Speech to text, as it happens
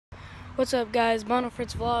What's up, guys? Mono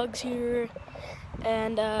Fritz Vlogs here,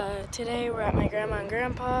 and today we're at my grandma and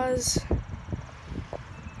grandpa's.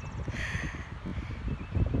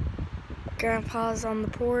 Grandpa's on the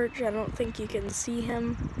porch. I don't think you can see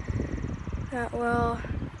him that well.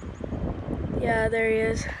 Yeah, there he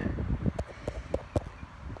is.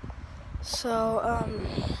 So,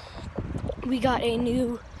 we got a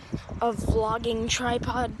new vlogging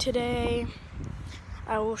tripod today.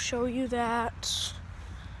 I will show you that.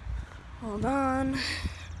 Hold on.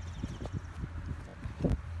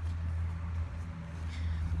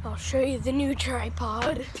 I'll show you the new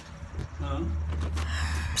tripod.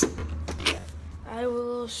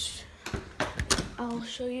 I'll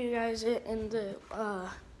show you guys it in the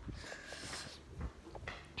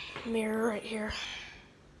mirror right here.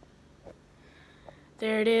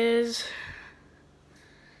 There it is.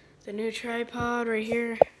 The new tripod right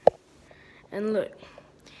here. And look,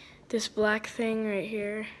 this black thing right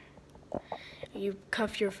here. You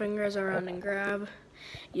cuff your fingers around and grab.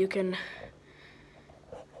 You can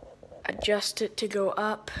adjust it to go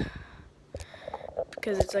up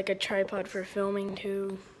because it's like a tripod for filming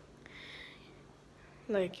too.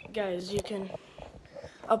 Like, guys, you can,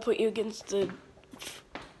 I'll put you against the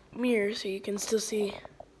mirror so you can still see.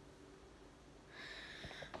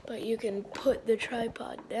 But you can put the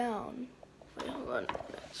tripod down. Wait, hold on.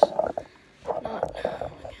 That's not.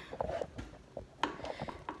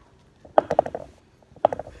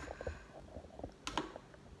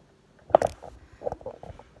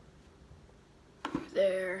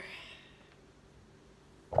 There.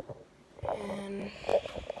 And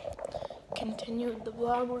continue with the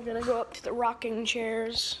vlog. We're gonna go up to the rocking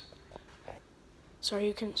chairs. Sorry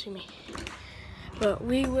you couldn't see me. But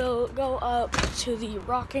we will go up to the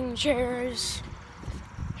rocking chairs.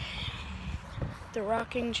 The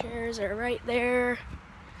rocking chairs are right there.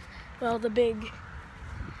 Well, the big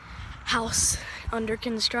house under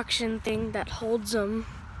construction thing that holds them.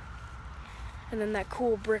 And then that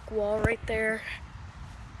cool brick wall right there.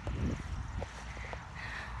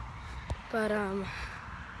 But,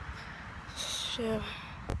 so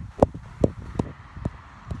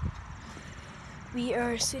we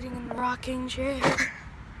are sitting in the rocking chair.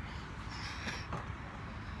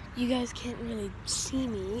 You guys can't really see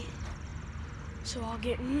me, so I'll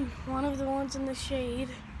get in one of the ones in the shade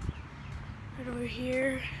right over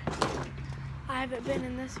here. I haven't been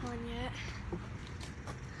in this one yet.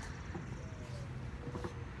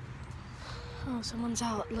 Oh, someone's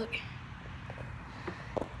out, look.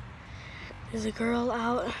 There's a girl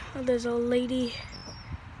out, there's a lady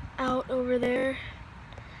out over there.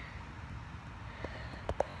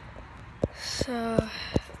 So,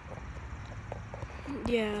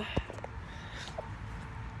 yeah.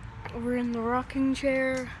 We're in the rocking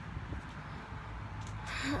chair.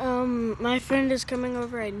 My friend is coming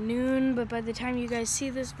over at noon, but by the time you guys see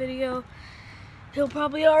this video, he'll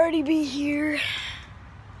probably already be here.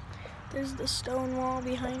 There's the stone wall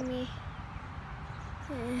behind me.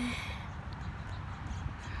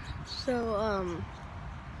 So,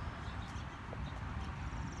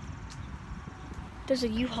 there's a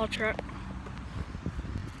U-Haul truck.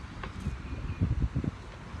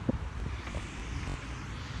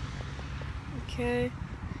 Okay.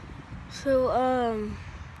 So,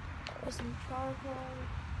 there's some charcoal.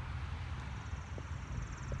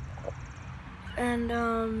 And,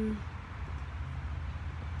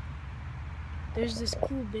 there's this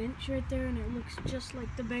cool bench right there, and it looks just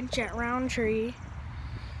like the bench at Roundtree.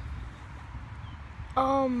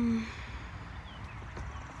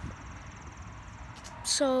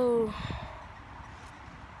 So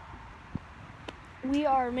we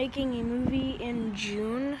are making a movie in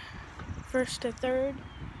June, 1st to 3rd,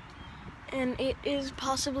 and it is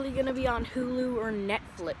possibly going to be on Hulu or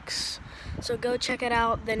Netflix. So go check it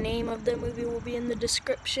out. The name of the movie will be in the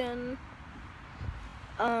description.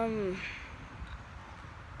 There'll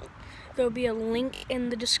be a link in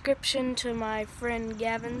the description to my friend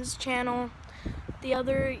Gavins' channel, the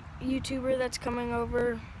other YouTuber that's coming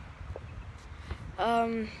over.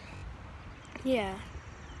 Yeah.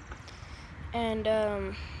 And,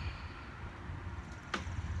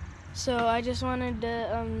 so I just wanted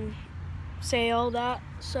to, say all that.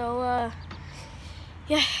 So,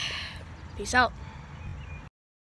 yeah. Peace out.